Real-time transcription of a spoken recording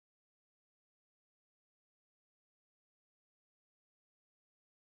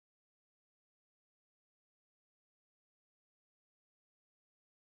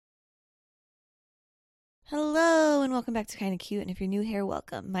Hello and welcome back to Kinda Cute, and if you're new here,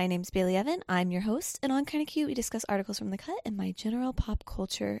 welcome. My name's Bailey Evan, I'm your host, and on Kinda Cute we discuss articles from The Cut and my general pop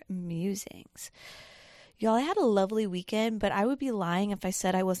culture musings. Y'all, I had a lovely weekend, but I would be lying if I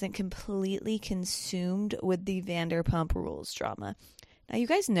said I wasn't completely consumed with the Vanderpump Rules drama. Now, you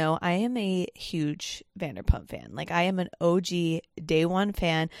guys know I am a huge Vanderpump fan. Like, I am an OG day one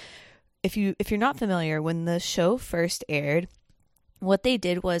fan. If you're not familiar, when the show first aired, what they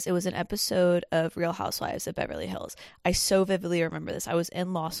did was it was an episode of Real Housewives of Beverly Hills. I so vividly remember this. I was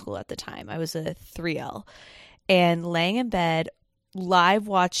in law school at the time. I was a 3L. And laying in bed, live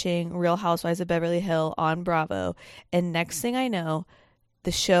watching Real Housewives of Beverly Hills on Bravo. And next thing I know,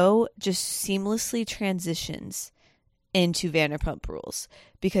 the show just seamlessly transitions into Vanderpump Rules.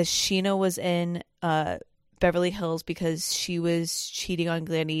 Because Sheena was in Beverly Hills because she was cheating on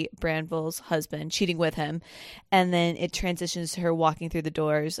Glendy Branville's husband, cheating with him, and then it transitions to her walking through the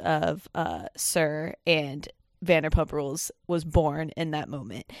doors of SUR, and Vanderpump Rules was born in that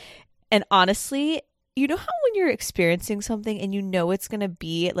moment. And honestly, you know how when you're experiencing something and you know it's going to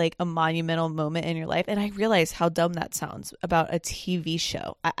be like a monumental moment in your life, and I realize how dumb that sounds about a TV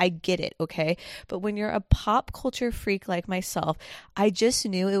show. I get it, okay? But when you're a pop culture freak like myself, I just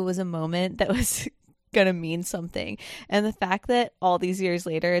knew it was a moment that was gonna mean something. And the fact that all these years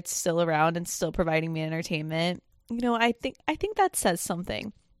later it's still around and still providing me entertainment, you know, I think that says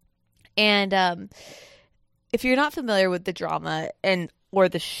something. And if you're not familiar with the drama or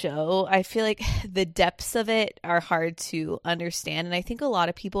the show, I feel like the depths of it are hard to understand. And I think a lot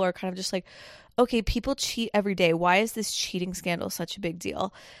of people are kind of just like, okay, people cheat every day. Why is this cheating scandal such a big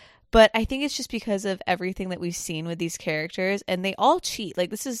deal? But I think it's just because of everything that we've seen with these characters, and they all cheat. Like,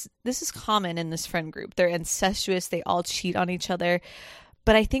 this is common in this friend group. They're incestuous. They all cheat on each other.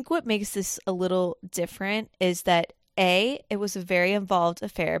 But I think what makes this a little different is that it was a very involved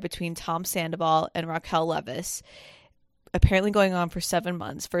affair between Tom Sandoval and Raquel Leviss, apparently going on for 7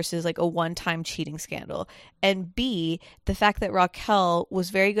 months versus like a one-time cheating scandal. And B, the fact that Raquel was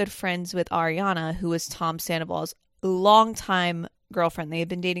very good friends with Ariana, who was Tom Sandoval's longtime girlfriend. They had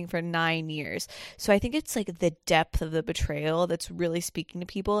been dating for 9 years. So I think it's like the depth of the betrayal that's really speaking to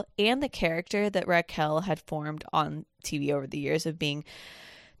people, and the character that Raquel had formed on TV over the years of being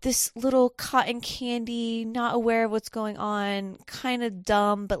this little cotton candy, not aware of what's going on, kind of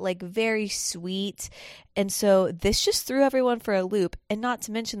dumb, but like very sweet. And so this just threw everyone for a loop. And not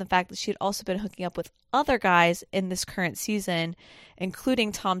to mention the fact that she had also been hooking up with other guys in this current season,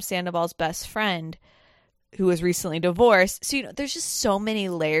 including Tom Sandoval's best friend, who was recently divorced. So, you know, there's just so many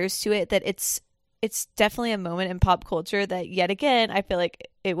layers to it that it's definitely a moment in pop culture that, yet again, I feel like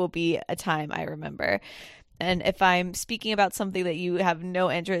it will be a time I remember. And if I'm speaking about something that you have no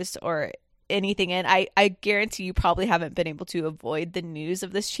interest or anything in, I guarantee you probably haven't been able to avoid the news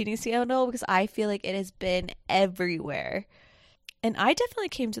of this cheating scandal, because I feel like it has been everywhere. And I definitely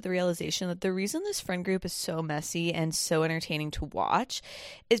came to the realization that the reason this friend group is so messy and so entertaining to watch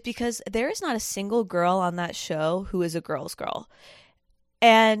is because there is not a single girl on that show who is a girl's girl.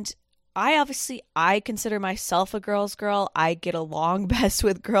 And I consider myself a girl's girl. I get along best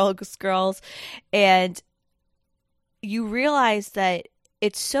with girls. And you realize that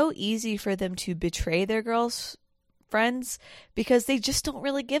it's so easy for them to betray their girls' friends because they just don't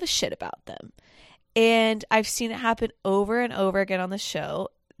really give a shit about them. And I've seen it happen over and over again on the show.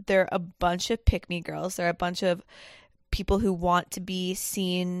 There are a bunch of pick-me girls. There are a bunch of people who want to be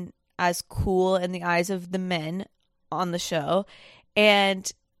seen as cool in the eyes of the men on the show.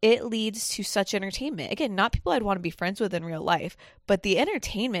 And it leads to such entertainment. Again, not people I'd want to be friends with in real life, but the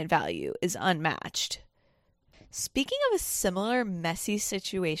entertainment value is unmatched. Speaking of a similar messy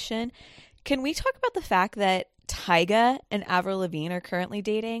situation, can we talk about the fact that Tyga and Avril Lavigne are currently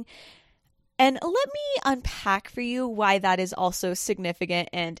dating? And let me unpack for you why that is also significant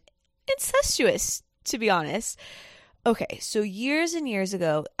and incestuous, to be honest. Okay, so years and years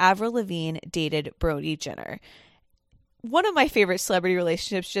ago, Avril Lavigne dated Brody Jenner. One of my favorite celebrity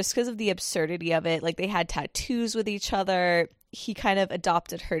relationships just because of the absurdity of it. Like, they had tattoos with each other. He kind of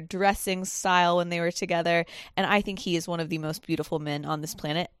adopted her dressing style when they were together. And I think he is one of the most beautiful men on this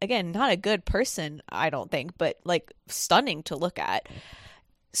planet. Again, not a good person, I don't think, but like stunning to look at.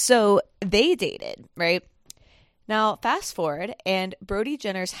 So they dated, right? Now, fast forward, and Brody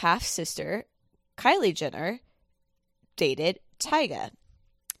Jenner's half-sister, Kylie Jenner, dated Tyga.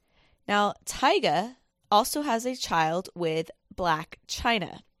 Now, Tyga also has a child with Blac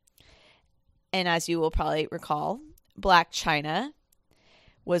Chyna. And as you will probably recall, Blac Chyna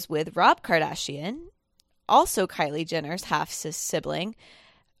was with Rob Kardashian, also Kylie Jenner's half-sibling,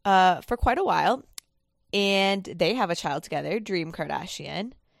 for quite a while. And they have a child together, Dream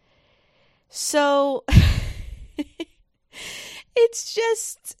Kardashian. So It's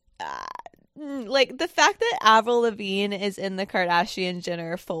just like the fact that Avril Lavigne is in the Kardashian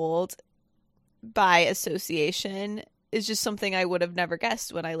Jenner fold by association is just something I would have never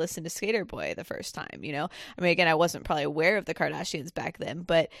guessed when I listened to Skater Boy the first time, you know? I mean, again, I wasn't probably aware of the Kardashians back then,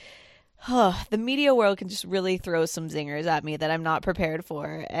 but the media world can just really throw some zingers at me that I'm not prepared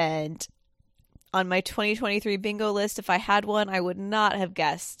for. And on my 2023 bingo list, if I had one, I would not have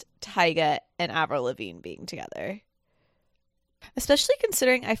guessed Tyga and Avril Lavigne being together. Especially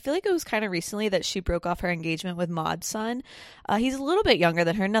considering I feel like it was kind of recently that she broke off her engagement with Mod's son. He's a little bit younger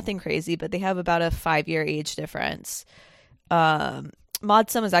than her, nothing crazy, but they have about a 5-year age difference.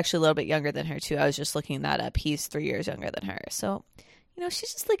 Mod's son was actually a little bit younger than her too. I was just looking that up. He's 3 years younger than her. So, you know,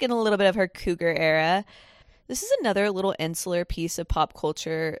 she's just like in a little bit of her cougar era. This is another little insular piece of pop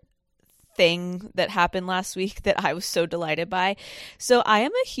culture thing that happened last week that I was so delighted by. So I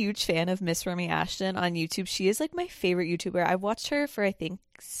am a huge fan of Miss Remy Ashton on YouTube. She is like my favorite YouTuber. I've watched her for I think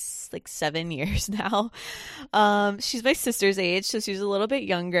like 7 years now. She's my sister's age, so she's a little bit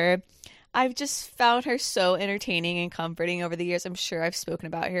younger. I've just found her so entertaining and comforting over the years. I'm sure I've spoken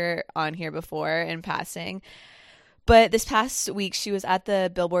about her on here before in passing. But this past week, she was at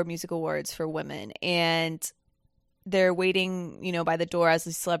the Billboard Music Awards for women, and they're waiting, you know, by the door as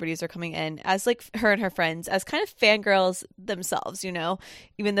these celebrities are coming in, as like her and her friends, as kind of fangirls themselves, you know,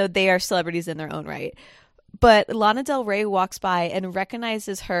 even though they are celebrities in their own right. But Lana Del Rey walks by and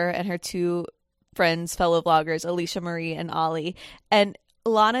recognizes her and her two friends, fellow vloggers, Alicia Marie and Ollie. And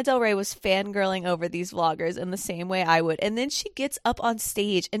Lana Del Rey was fangirling over these vloggers in the same way I would. And then she gets up on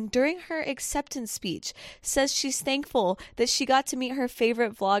stage and during her acceptance speech says she's thankful that she got to meet her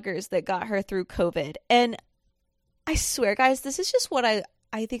favorite vloggers that got her through COVID. And I swear, guys, this is just what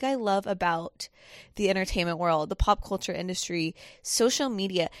I think I love about the entertainment world, the pop culture industry, social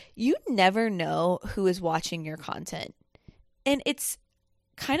media. You never know who is watching your content. And it's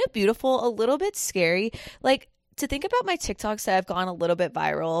kind of beautiful, a little bit scary. Like, to think about my TikToks that have gone a little bit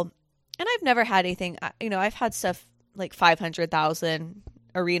viral, and I've never had anything, you know, I've had stuff like 500,000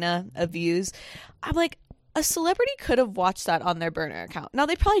 arena of views. I'm like, a celebrity could have watched that on their burner account. Now,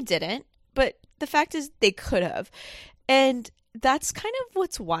 they probably didn't, but the fact is they could have. And that's kind of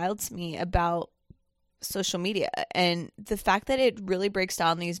what's wild to me about social media and the fact that it really breaks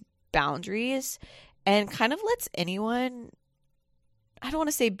down these boundaries and kind of lets anyone, I don't want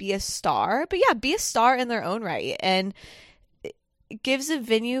to say be a star, but yeah, be a star in their own right. And it gives a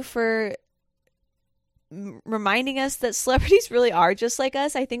venue for reminding us that celebrities really are just like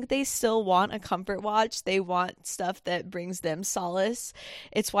us. I think they still want a comfort watch. They want stuff that brings them solace.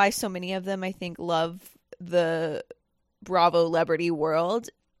 It's why so many of them, I think, love the Bravo celebrity world,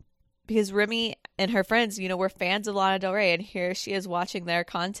 because Remy and her friends, you know, were fans of Lana Del Rey, and here she is watching their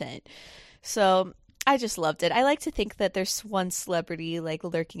content. So I just loved it. I like to think that there's one celebrity like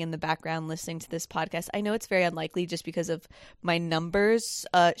lurking in the background listening to this podcast. I know it's very unlikely just because of my numbers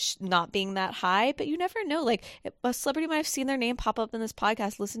not being that high, but you never know. Like, a celebrity might have seen their name pop up in this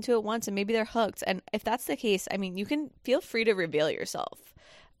podcast, listen to it once, and maybe they're hooked. And if that's the case, I mean, you can feel free to reveal yourself.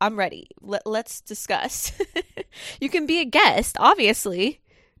 I'm ready. Let's discuss. You can be a guest, obviously.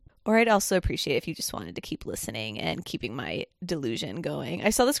 Or I'd also appreciate if you just wanted to keep listening and keeping my delusion going. I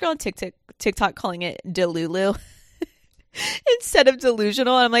saw this girl on TikTok calling it Delulu instead of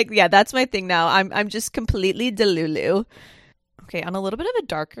delusional. And I'm like, yeah, that's my thing now. I'm just completely Delulu. Okay, on a little bit of a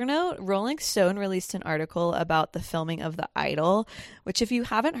darker note, Rolling Stone released an article about the filming of The Idol, which, if you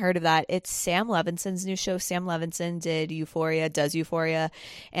haven't heard of that, it's Sam Levinson's new show. Sam Levinson does Euphoria,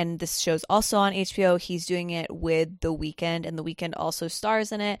 and this show's also on HBO. He's doing it with The Weeknd, and The Weeknd also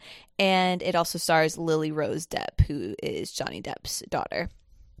stars in it, and it also stars Lily Rose Depp, who is Johnny Depp's daughter.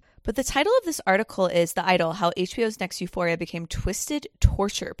 But the title of this article is The Idol, How HBO's Next Euphoria Became Twisted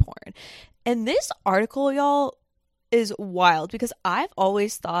Torture Porn. And this article, y'all, is wild because I've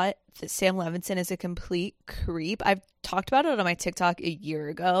always thought that Sam Levinson is a complete creep. I've talked about it on my TikTok a year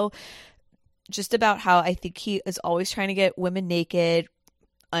ago, just about how I think he is always trying to get women naked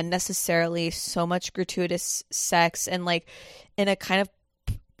unnecessarily, so much gratuitous sex, and like in a kind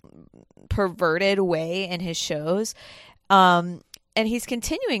of perverted way in his shows. And he's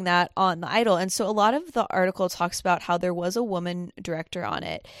continuing that on The Idol. And so a lot of the article talks about how there was a woman director on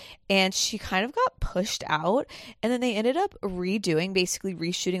it and she kind of got pushed out. And then they ended up basically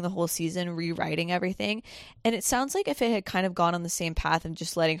reshooting the whole season, rewriting everything. And it sounds like if it had kind of gone on the same path and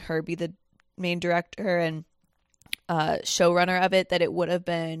just letting her be the main director and showrunner of it, that it would have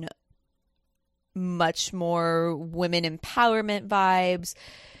been much more women empowerment vibes.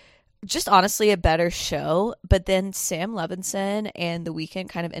 Just honestly a better show. But then Sam Levinson and The Weeknd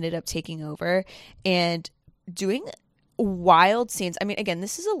kind of ended up taking over and doing wild scenes. I mean, again,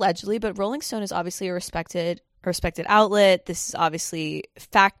 this is allegedly, but Rolling Stone is obviously a respected outlet. This is obviously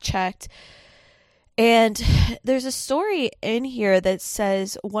fact checked. And there's a story in here that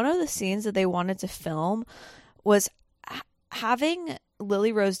says one of the scenes that they wanted to film was having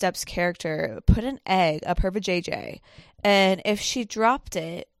Lily Rose Depp's character put an egg up her vajayjay, and if she dropped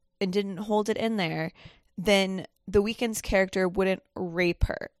it and didn't hold it in there, then The Weeknd's character wouldn't rape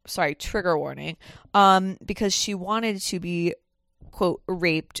her. Sorry, trigger warning. Because she wanted to be, quote,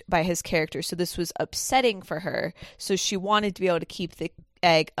 raped by his character. So this was upsetting for her. So she wanted to be able to keep the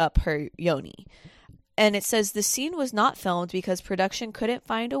egg up her yoni. And it says the scene was not filmed because production couldn't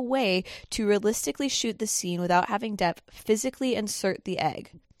find a way to realistically shoot the scene without having Depp physically insert the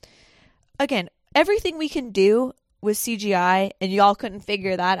egg. Again, everything we can do with CGI, and y'all couldn't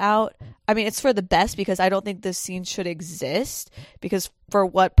figure that out. I mean, it's for the best, because I don't think this scene should exist, because for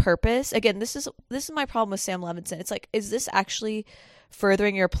what purpose? Again, this is my problem with Sam Levinson. It's like, is this actually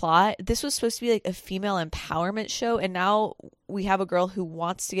furthering your plot? This was supposed to be like a female empowerment show, and now we have a girl who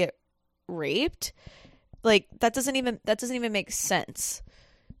wants to get raped. Like, that doesn't even make sense.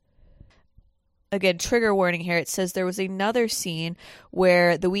 Again, trigger warning here. It says there was another scene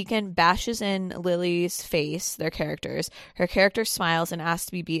where The Weeknd bashes in Lily's face, their characters. Her character smiles and asks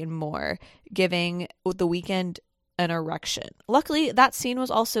to be beaten more, giving The Weeknd an erection. Luckily, that scene was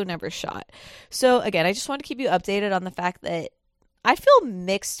also never shot. So again, I just want to keep you updated on the fact that I feel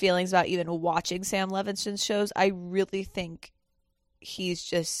mixed feelings about even watching Sam Levinson's shows. I really think he's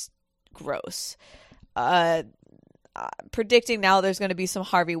just gross. Predicting now there's going to be some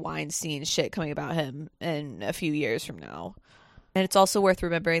Harvey Weinstein shit coming about him in a few years from now. And it's also worth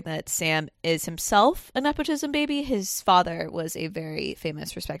remembering that Sam is himself a nepotism baby. His father was a very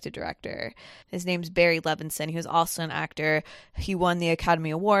famous, respected director. His name's Barry Levinson. He was also an actor. He won the Academy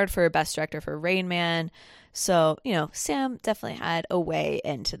Award for Best Director for Rain Man. So, Sam definitely had a way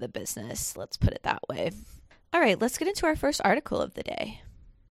into the business. Let's put it that way. All right, let's get into our first article of the day.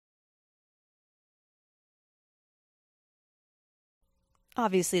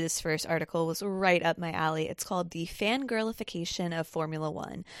 Obviously, this first article was right up my alley. It's called The Fangirlification of Formula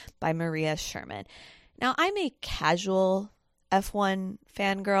One by Maria Sherman. Now, I'm a casual F1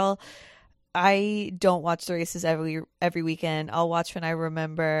 fangirl. I don't watch the races every weekend. I'll watch when I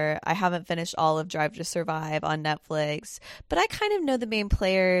remember. I haven't finished all of Drive to Survive on Netflix, but I kind of know the main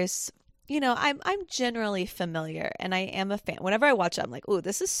players. I'm generally familiar, and I am a fan. Whenever I watch it, I'm like, oh,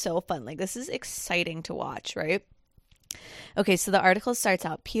 this is so fun. Like, this is exciting to watch, right? Okay, so the article starts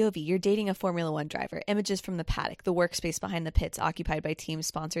out, POV, you're dating a Formula One driver. Images from the paddock, the workspace behind the pits occupied by team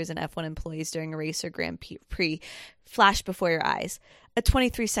sponsors and F1 employees during a race or Grand Prix flash before your eyes. A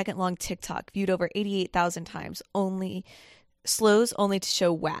 23-second long TikTok viewed over 88,000 times, slows only to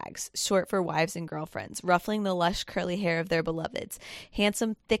show wags, short for wives and girlfriends, ruffling the lush curly hair of their beloveds,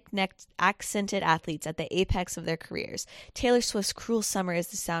 handsome, thick-necked, accented athletes at the apex of their careers. Taylor Swift's Cruel Summer is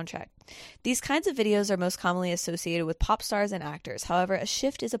the soundtrack. These kinds of videos are most commonly associated with pop stars and actors. However, a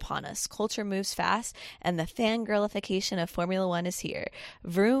shift is upon us. Culture moves fast, and the fangirlification of Formula One is here.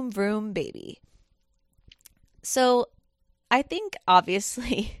 Vroom, vroom, baby. So, I think,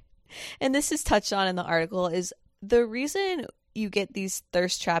 obviously, and this is touched on in the article, is the reason you get these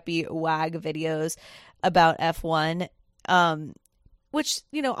thirst trappy wag videos about F1, which,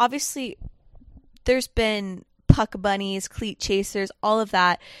 obviously there's been puck bunnies, cleat chasers, all of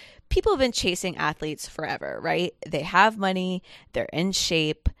that. People have been chasing athletes forever, right? They have money, they're in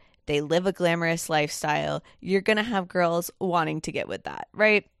shape, they live a glamorous lifestyle. You're going to have girls wanting to get with that,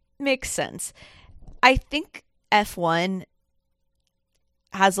 right? Makes sense. I think F1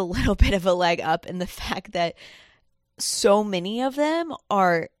 has a little bit of a leg up in the fact that so many of them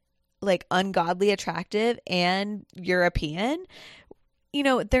are like ungodly attractive and European.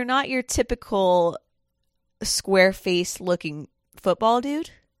 They're not your typical square face looking football dude,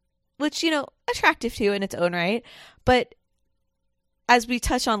 which, attractive too in its own right. But as we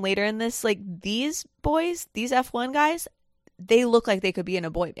touch on later in this, like these boys, these F1 guys, they look like they could be in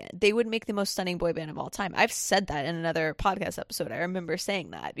a boy band. They would make the most stunning boy band of all time. I've said that in another podcast episode. I remember saying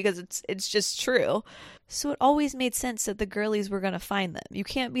that because it's just true. So it always made sense that the girlies were going to find them. You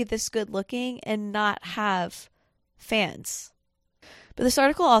can't be this good looking and not have fans. But this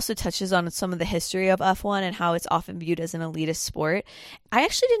article also touches on some of the history of F1 and how it's often viewed as an elitist sport. I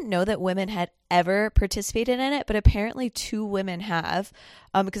actually didn't know that women had ever participated in it, but apparently 2 women have,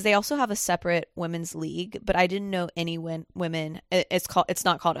 because they also have a separate women's league. But I didn't know any women. It's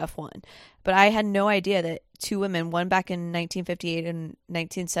not called F1, but I had no idea that 2 women, one back in 1958 and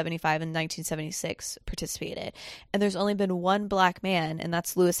 1975 and 1976, participated. And there's only been one black man, and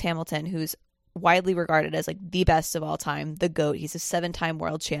that's Lewis Hamilton, who's widely regarded as like the best of all time, the GOAT. He's a 7-time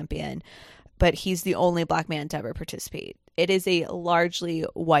world champion, but he's the only black man to ever participate. It is a largely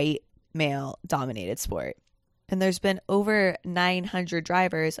white male dominated sport. And there's been over 900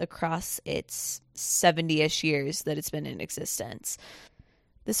 drivers across its 70-ish years that it's been in existence.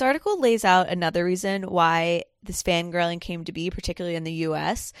 This article lays out another reason why this fangirling came to be, particularly in the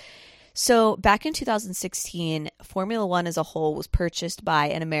US. So back in 2016, Formula One as a whole was purchased by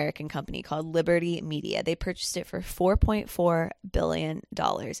an American company called Liberty Media. They purchased it for $4.4 billion.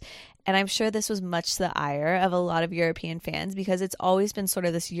 And I'm sure this was much to the ire of a lot of European fans because it's always been sort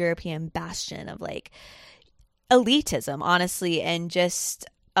of this European bastion of like elitism, honestly, and just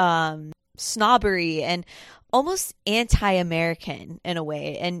snobbery and almost anti-American in a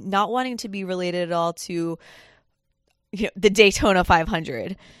way, and not wanting to be related at all to, you know, the Daytona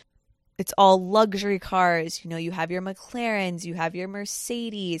 500. It's all luxury cars. You know, you have your McLarens, you have your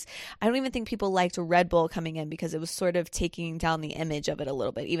Mercedes. I don't even think people liked Red Bull coming in because it was sort of taking down the image of it a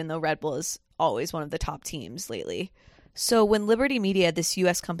little bit, even though Red Bull is always one of the top teams lately. So when Liberty Media, this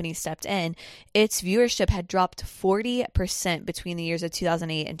US company, stepped in, its viewership had dropped 40% between the years of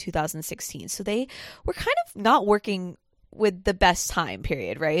 2008 and 2016. So they were kind of not working with the best time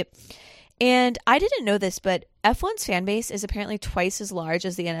period, right? And I didn't know this, but F1's fan base is apparently twice as large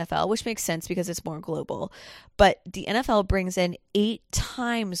as the NFL, which makes sense because it's more global. But the NFL brings in 8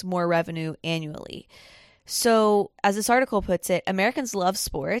 times more revenue annually. So as this article puts it, Americans love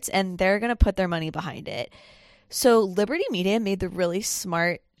sports and they're going to put their money behind it. So Liberty Media made the really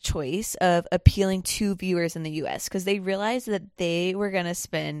smart choice of appealing to viewers in the US because they realized that they were going to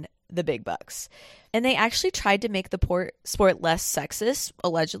spend the big bucks. And they actually tried to make the sport less sexist,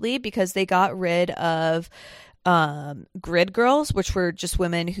 allegedly, because they got rid of grid girls, which were just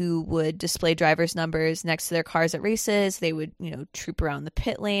women who would display driver's numbers next to their cars at races. They would, you know, troop around the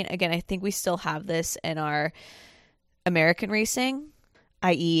pit lane. Again, I think we still have this in our American racing,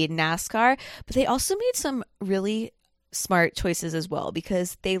 i.e. NASCAR. But they also made some really smart choices as well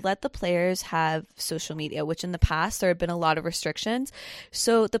because they let the players have social media, which in the past there had been a lot of restrictions.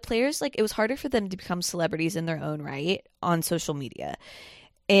 So the players, like, it was harder for them to become celebrities in their own right on social media.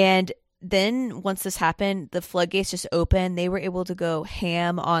 And then once this happened, the floodgates just opened. They were able to go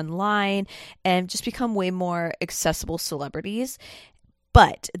ham online and just become way more accessible celebrities.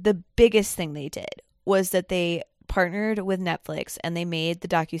 But the biggest thing they did was that they partnered with Netflix and they made the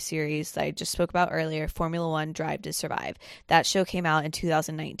docuseries that I just spoke about earlier, Formula One Drive to Survive. That show came out in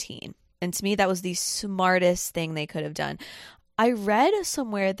 2019. And to me, that was the smartest thing they could have done. I read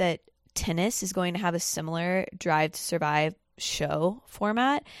somewhere that tennis is going to have a similar Drive to Survive show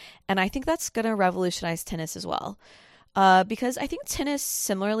format. And I think that's going to revolutionize tennis as well. Because I think tennis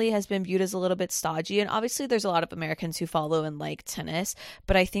similarly has been viewed as a little bit stodgy, and obviously there's a lot of Americans who follow and like tennis,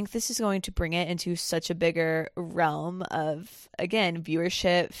 but I think this is going to bring it into such a bigger realm of, again,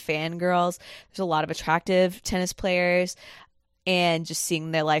 viewership, fangirls. There's a lot of attractive tennis players, and just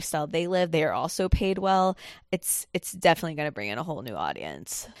seeing their lifestyle they live, they are also paid well. It's definitely going to bring in a whole new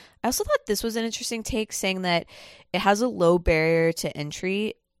audience. I also thought this was an interesting take, saying that it has a low barrier to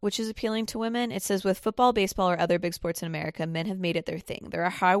entry, which is appealing to women. It says, with football, baseball, or other big sports in America, men have made it their thing. There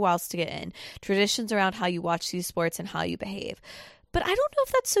are high walls to get in, traditions around how you watch these sports and how you behave. But I don't know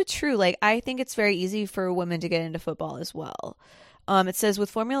if that's so true. Like, I think it's very easy for women to get into football as well. It says,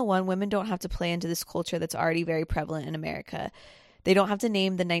 with Formula One, women don't have to play into this culture that's already very prevalent in America. They don't have to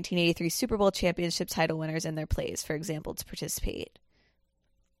name the 1983 Super Bowl championship title winners in their plays, for example, to participate.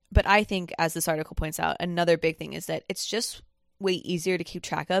 But I think, as this article points out, another big thing is that it's just way easier to keep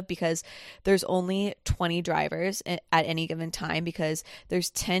track of because there's only 20 drivers at any given time because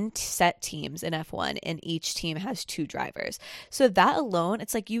there's 10 set teams in F1 and each team has 2 drivers. So that alone,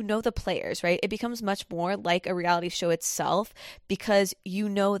 it's like, you know, the players, right? It becomes much more like a reality show itself because you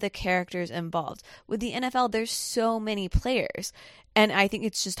know the characters involved. With the NFL, there's so many players. And I think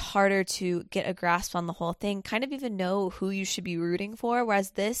it's just harder to get a grasp on the whole thing, kind of even know who you should be rooting for.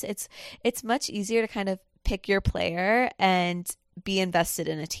 Whereas this, it's much easier to kind of pick your player and be invested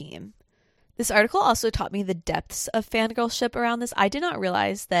in a team. This article also taught me the depths of fangirlship around this. I did not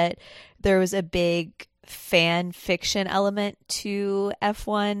realize that there was a big fan fiction element to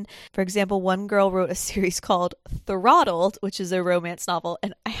F1. For example, one girl wrote a series called Throttled, which is a romance novel,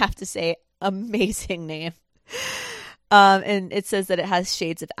 and I have to say, amazing name. And it says that it has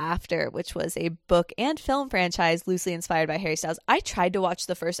shades of After, which was a book and film franchise loosely inspired by Harry Styles. I tried to watch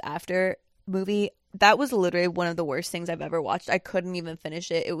the first After movie. That was literally one of the worst things I've ever watched. I couldn't even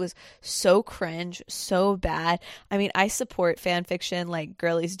finish it. It was so cringe, so bad. I mean, I support fan fiction, like,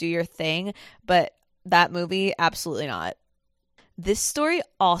 girlies, do your thing, but that movie, absolutely not. This story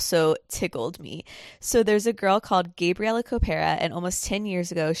also tickled me. So there's a girl called Gabriella Copera, and almost 10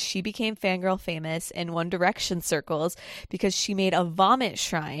 years ago, she became fangirl famous in One Direction circles because she made a vomit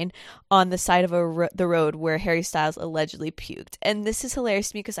shrine on the side of the road where Harry Styles allegedly puked. And this is hilarious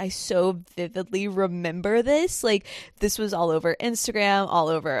to me because I so vividly remember this. Like, this was all over Instagram, all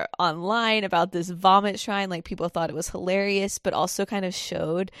over online about this vomit shrine. Like, people thought it was hilarious, but also kind of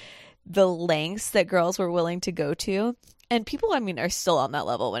showed the lengths that girls were willing to go to. And people, I mean, are still on that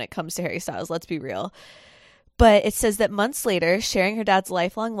level when it comes to Harry Styles, let's be real. But it says that months later, sharing her dad's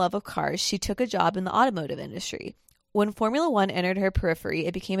lifelong love of cars, she took a job in the automotive industry. When Formula One entered her periphery,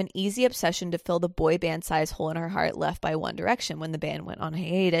 it became an easy obsession to fill the boy band-sized hole in her heart left by One Direction when the band went on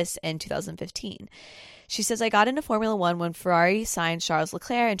hiatus in 2015. She says, I got into Formula One when Ferrari signed Charles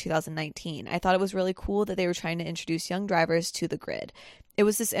Leclerc in 2019. I thought it was really cool that they were trying to introduce young drivers to the grid. It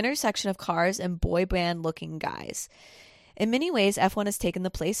was this intersection of cars and boy band-looking guys. In many ways, F1 has taken the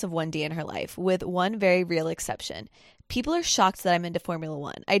place of 1D in her life, with one very real exception. People are shocked that I'm into Formula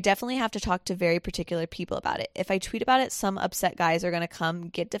One. I definitely have to talk to very particular people about it. If I tweet about it, some upset guys are going to come,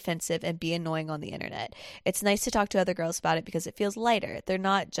 get defensive, and be annoying on the internet. It's nice to talk to other girls about it because it feels lighter. They're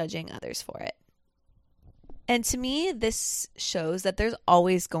not judging others for it. And to me, this shows that there's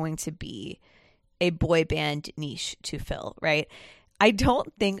always going to be a boy band niche to fill, right? I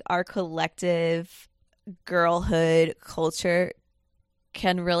don't think our collective girlhood culture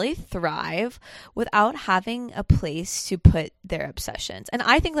can really thrive without having a place to put their obsessions. And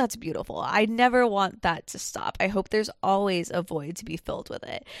I think that's beautiful. I never want that to stop. I hope there's always a void to be filled with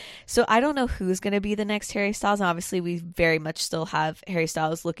it. So I don't know who's going to be the next Harry Styles. And obviously, we very much still have Harry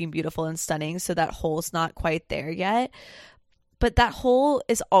Styles looking beautiful and stunning. So that hole's not quite there yet. But that hole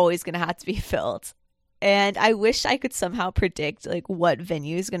is always going to have to be filled. And I wish I could somehow predict like what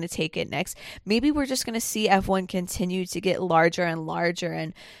venue is going to take it next. Maybe we're just going to see F1 continue to get larger and larger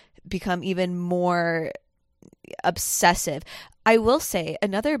and become even more obsessive. I will say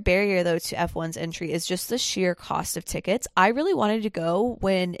another barrier though to F1's entry is just the sheer cost of tickets. I really wanted to go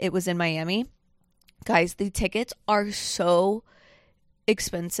when it was in Miami. Guys, the tickets are so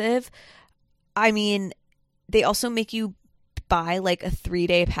expensive. I mean, they also make you buy like a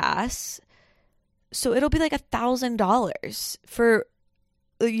 3-day pass. So it'll be like $1,000 for,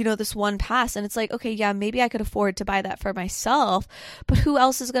 you know, this one pass. And it's like, okay, yeah, maybe I could afford to buy that for myself, but who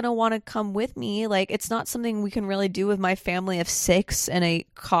else is going to want to come with me? Like, it's not something we can really do with my family of 6 and a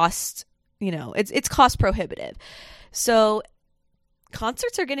cost, you know, it's cost prohibitive. So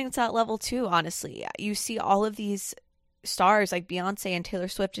concerts are getting to that level too, honestly. You see all of these stars like Beyonce and Taylor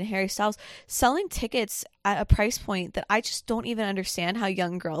Swift and Harry Styles selling tickets at a price point that I just don't even understand how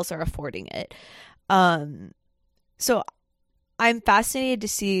young girls are affording it. So I'm fascinated to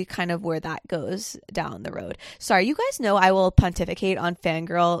see kind of where that goes down the road. Sorry, you guys know I will pontificate on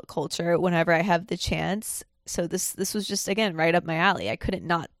fangirl culture whenever I have the chance. So this was just, again, right up my alley. I couldn't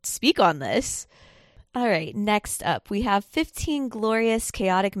not speak on this. All right, next up, we have 15 Glorious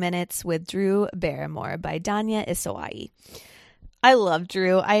Chaotic Minutes with Drew Barrymore by Danya Isawai. I love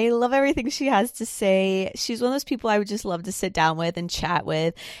Drew. I love everything she has to say. She's one of those people I would just love to sit down with and chat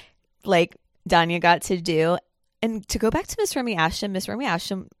with, like Danya got to do. And to go back to Miss Remy Ashton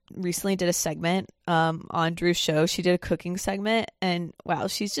recently did a segment on Drew's show. She did a cooking segment, and wow,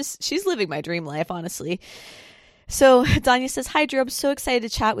 she's living my dream life, honestly. So Danya says, hi, Drew, I'm so excited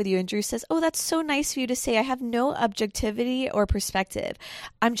to chat with you. And Drew says, oh, that's so nice of you to say. I have no objectivity or perspective.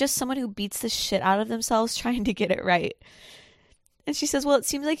 I'm just someone who beats the shit out of themselves trying to get it right. And she says, well, it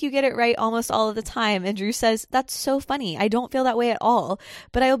seems like you get it right almost all of the time. And Drew says, that's so funny. I don't feel that way at all.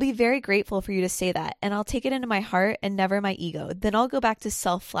 But I will be very grateful for you to say that. And I'll take it into my heart and never my ego. Then I'll go back to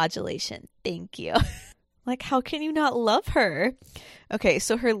self-flagellation. Thank you. Like, how can you not love her? Okay,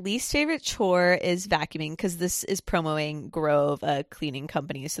 so her least favorite chore is vacuuming, because this is promoting Grove, a cleaning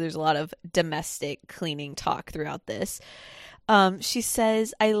company. So there's a lot of domestic cleaning talk throughout this. She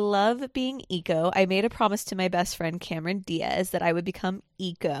says, I love being eco. I made a promise to my best friend Cameron Diaz that I would become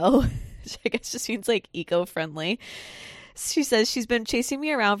eco, which I guess just means like eco-friendly. She says she's been chasing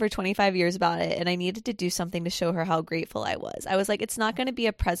me around for 25 years about it, and I needed to do something to show her how grateful I was. I was like, it's not going to be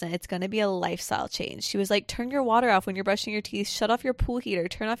a present. It's going to be a lifestyle change. She was like, turn your water off when you're brushing your teeth. Shut off your pool heater.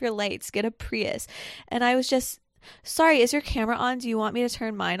 Turn off your lights. Get a Prius. And I was just, sorry, is your camera on? Do you want me to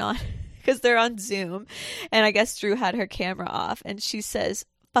turn mine on? Because they're on Zoom. And I guess Drew had her camera off. And she says,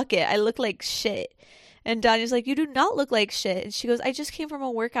 fuck it. I look like shit. And Danya's like, you do not look like shit. And she goes, I just came from a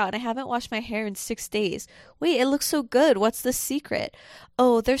workout and I haven't washed my hair in 6 days. Wait, it looks so good. What's the secret?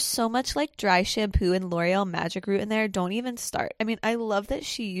 Oh, there's so much like dry shampoo and L'Oreal Magic Root in there. Don't even start. I mean, I love that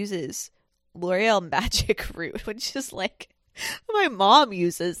she uses L'Oreal Magic Root, which is like My mom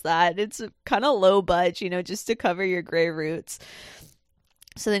uses that. It's kind of low budge, just to cover your gray roots.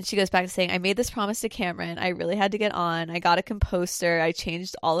 So then she goes back to saying, I made this promise to Cameron. I really had to get on. I got a composter. I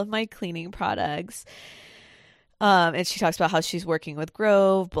changed all of my cleaning products. And she talks about how she's working with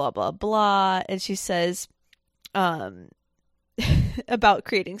Grove, blah, blah, blah. And she says about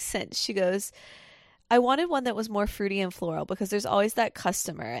creating scents. She goes, I wanted one that was more fruity and floral because there's always that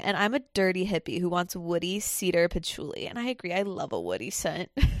customer. And I'm a dirty hippie who wants woody, cedar, patchouli. And I agree. I love a woody scent.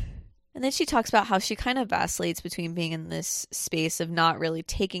 And then she talks about how she kind of vacillates between being in this space of not really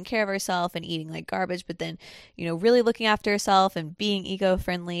taking care of herself and eating like garbage, but then, really looking after herself and being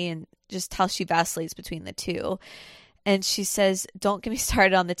eco-friendly, and just how she vacillates between the two. And she says, don't get me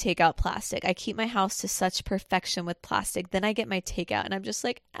started on the takeout plastic. I keep my house to such perfection with plastic. Then I get my takeout and I'm just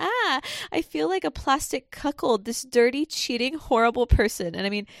like, I feel like a plastic cuckold, this dirty, cheating, horrible person. And I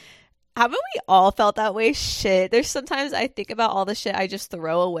mean, haven't we all felt that way? Shit. There's sometimes I think about all the shit I just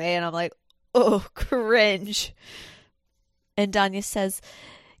throw away and I'm like, oh, cringe. And Danya says,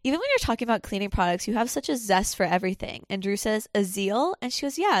 even when you're talking about cleaning products, you have such a zest for everything. And Drew says, a zeal? And she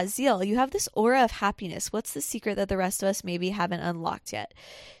goes, yeah, zeal. You have this aura of happiness. What's the secret that the rest of us maybe haven't unlocked yet?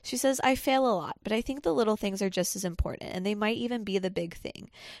 She says, I fail a lot, but I think the little things are just as important, and they might even be the big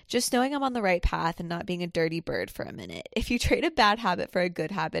thing. Just knowing I'm on the right path and not being a dirty bird for a minute. If you trade a bad habit for a good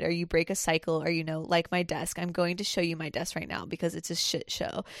habit, or you break a cycle, or, like my desk, I'm going to show you my desk right now because it's a shit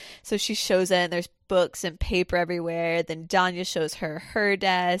show. So she shows it, and there's books and paper everywhere. Then Danya shows her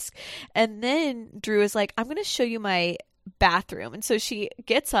desk. And then Drew is like, I'm going to show you my bathroom. And so she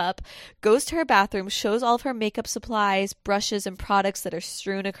gets up, goes to her bathroom, shows all of her makeup supplies, brushes, and products that are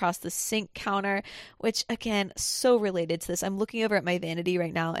strewn across the sink counter, which again, so related to this. I'm looking over at my vanity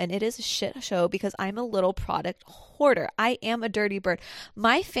right now and it is a shit show because I'm a little product hoarder. I am a dirty bird.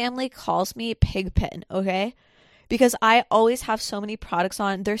 My family calls me Pigpen, okay? Because I always have so many products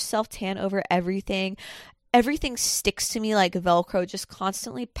on. There's self-tan over everything. Everything sticks to me like Velcro, just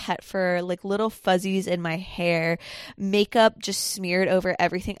constantly pet fur, like little fuzzies in my hair, makeup just smeared over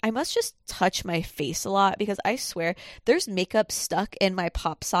everything. I must just touch my face a lot because I swear there's makeup stuck in my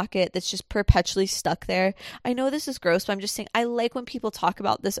pop socket that's just perpetually stuck there. I know this is gross, but I'm just saying I like when people talk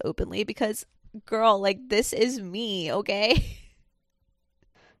about this openly because, girl, like this is me, okay?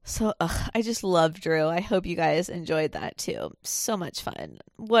 So, I just love Drew. I hope you guys enjoyed that too. So much fun.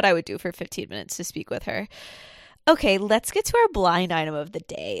 What I would do for 15 minutes to speak with her. Okay, let's get to our blind item of the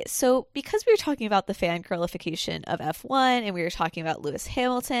day. So, because we were talking about the fangirlification of F1 and we were talking about Lewis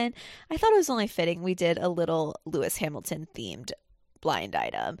Hamilton, I thought it was only fitting we did a little Lewis Hamilton themed blind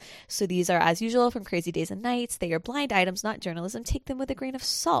item. So these are, as usual, from Crazy Days and Nights. They are blind items, not journalism. Take them with a grain of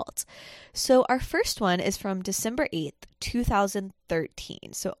salt. So our first one is from December 8th,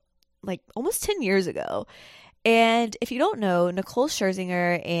 2013. So like almost 10 years ago. And if you don't know, Nicole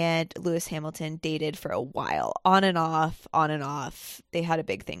Scherzinger and Lewis Hamilton dated for a while, on and off, on and off. They had a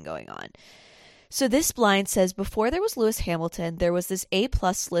big thing going on. So this blind says, before there was Lewis Hamilton, there was this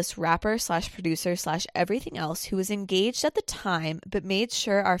A-plus list rapper / producer / everything else who was engaged at the time, but made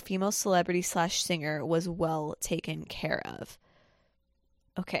sure our female celebrity / singer was well taken care of.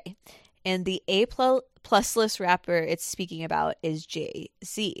 Okay. And the A-plus list rapper it's speaking about is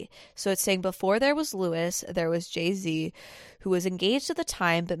Jay-Z. So it's saying before there was Lewis, there was Jay-Z, who was engaged at the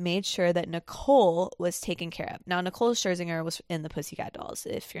time, but made sure that Nicole was taken care of. Now, Nicole Scherzinger was in the Pussycat Dolls,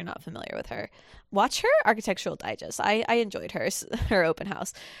 if you're not familiar with her. Watch her Architectural Digest. I enjoyed her open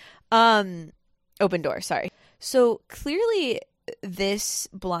house. Open door, sorry. So clearly this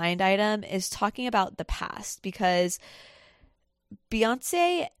blind item is talking about the past because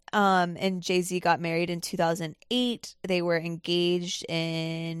Beyonce and Jay-Z got married in 2008. They were engaged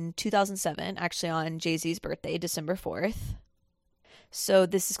in 2007, actually on Jay-Z's birthday, December 4th. So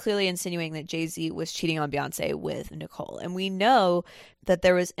this is clearly insinuating that Jay-Z was cheating on Beyonce with Nicole. And we know that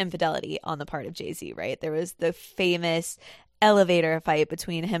there was infidelity on the part of Jay-Z, right? There was the famous elevator fight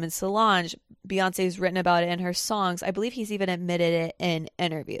between him and Solange. Beyonce's written about it in her songs. I believe he's even admitted it in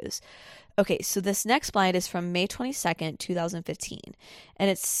interviews. Okay, so this next blind is from May 22nd, 2015, and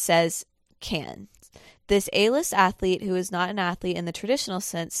it says, Can. This A-list athlete, who is not an athlete in the traditional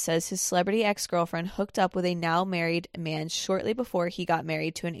sense, says his celebrity ex-girlfriend hooked up with a now married man shortly before he got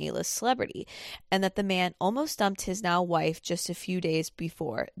married to an A-list celebrity, and that the man almost dumped his now wife just a few days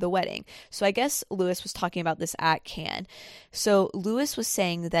before the wedding. So I guess Lewis was talking about this at Cannes. So Lewis was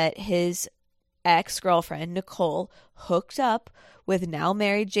saying that his ex-girlfriend, Nicole, hooked up with now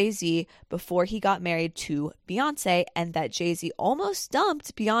married Jay-Z before he got married to Beyonce, and that Jay-Z almost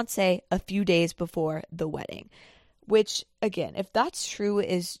dumped Beyonce a few days before the wedding. Which, again, if that's true,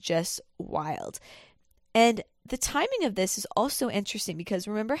 is just wild. And the timing of this is also interesting because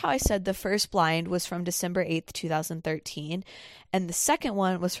remember how I said the first blind was from December 8th, 2013, and the second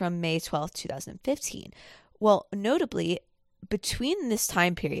one was from May 12th, 2015. Well, notably, between this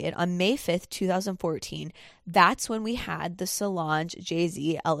time period, on May 5th, 2014, that's when we had the Solange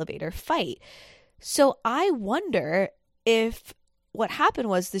Jay-Z elevator fight. So I wonder if what happened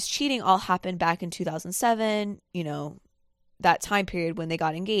was this cheating all happened back in 2007, that time period when they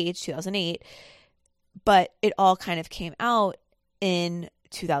got engaged, 2008, but it all kind of came out in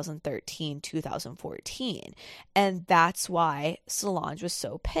 2013, 2014. And that's why Solange was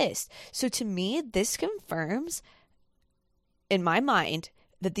so pissed. So to me, this confirms in my mind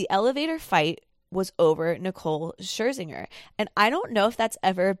that the elevator fight was over Nicole Scherzinger. And I don't know if that's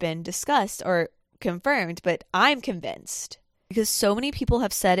ever been discussed or confirmed, but I'm convinced. Because so many people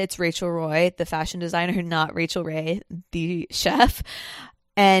have said it's Rachel Roy, the fashion designer, not Rachel Ray, the chef.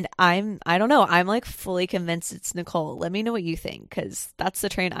 And I don't know, I'm like fully convinced it's Nicole. Let me know what you think, because that's the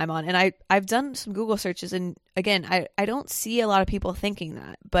train I'm on. And I've done some Google searches, and again, I don't see a lot of people thinking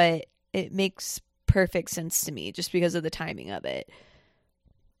that, but it makes perfect sense to me just because of the timing of it.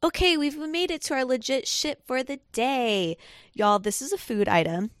 Okay, we've made it to our legit shit for the day. Y'all, this is a food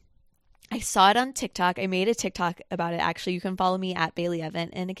item. I saw it on TikTok. I made a TikTok about it. Actually, you can follow me at Bailey Evan.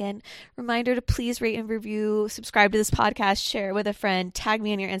 And again, reminder to please rate and review, subscribe to this podcast, share it with a friend, tag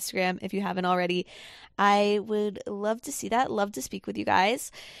me on your Instagram if you haven't already. I would love to see that. Love to speak with you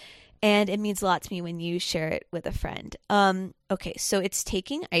guys. And it means a lot to me when you share it with a friend. Okay, so it's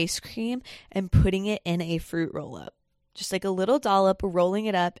taking ice cream and putting it in a fruit roll-up. Just like a little dollop, rolling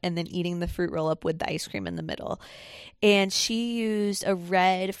it up, and then eating the fruit roll-up with the ice cream in the middle. And she used a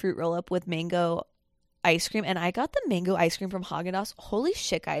red fruit roll-up with mango ice cream. And I got the mango ice cream from Haagen-Dazs. Holy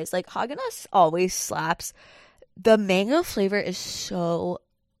shit, guys. Like, Haagen-Dazs always slaps. The mango flavor is so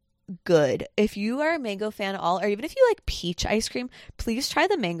good. If you are a mango fan at all, or even if you like peach ice cream, please try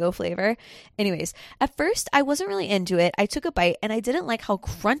the mango flavor. Anyways, at first I wasn't really into it. I took a bite and I didn't like how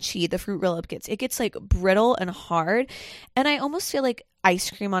crunchy the fruit roll-up gets. It gets like brittle and hard, and I almost feel like ice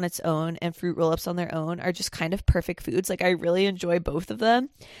cream on its own and fruit roll-ups on their own are just kind of perfect foods. Like, I really enjoy both of them.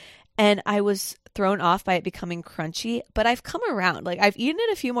 And I was thrown off by it becoming crunchy, but I've come around. Like, I've eaten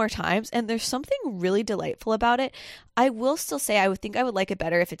it a few more times, and there's something really delightful about it. I will still say I would think I would like it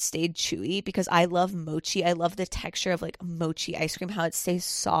better if it stayed chewy, because I love mochi. I love the texture of like mochi ice cream, how it stays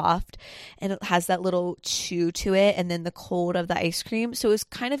soft and it has that little chew to it, and then the cold of the ice cream. So it was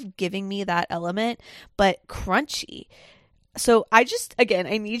kind of giving me that element, but crunchy. So I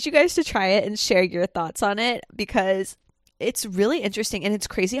need you guys to try it and share your thoughts on it, because it's really interesting, and it's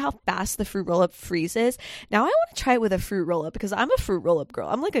crazy how fast the fruit roll-up freezes. Now I want to try it with a fruit roll-up, because I'm a fruit roll-up girl.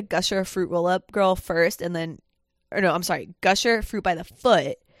 I'm like a Gusher fruit roll-up girl first, and then, Gusher fruit by the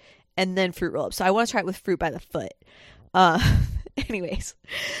foot, and then fruit roll-up. So I want to try it with fruit by the foot. Anyways.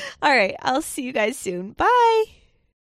 All right. I'll see you guys soon. Bye.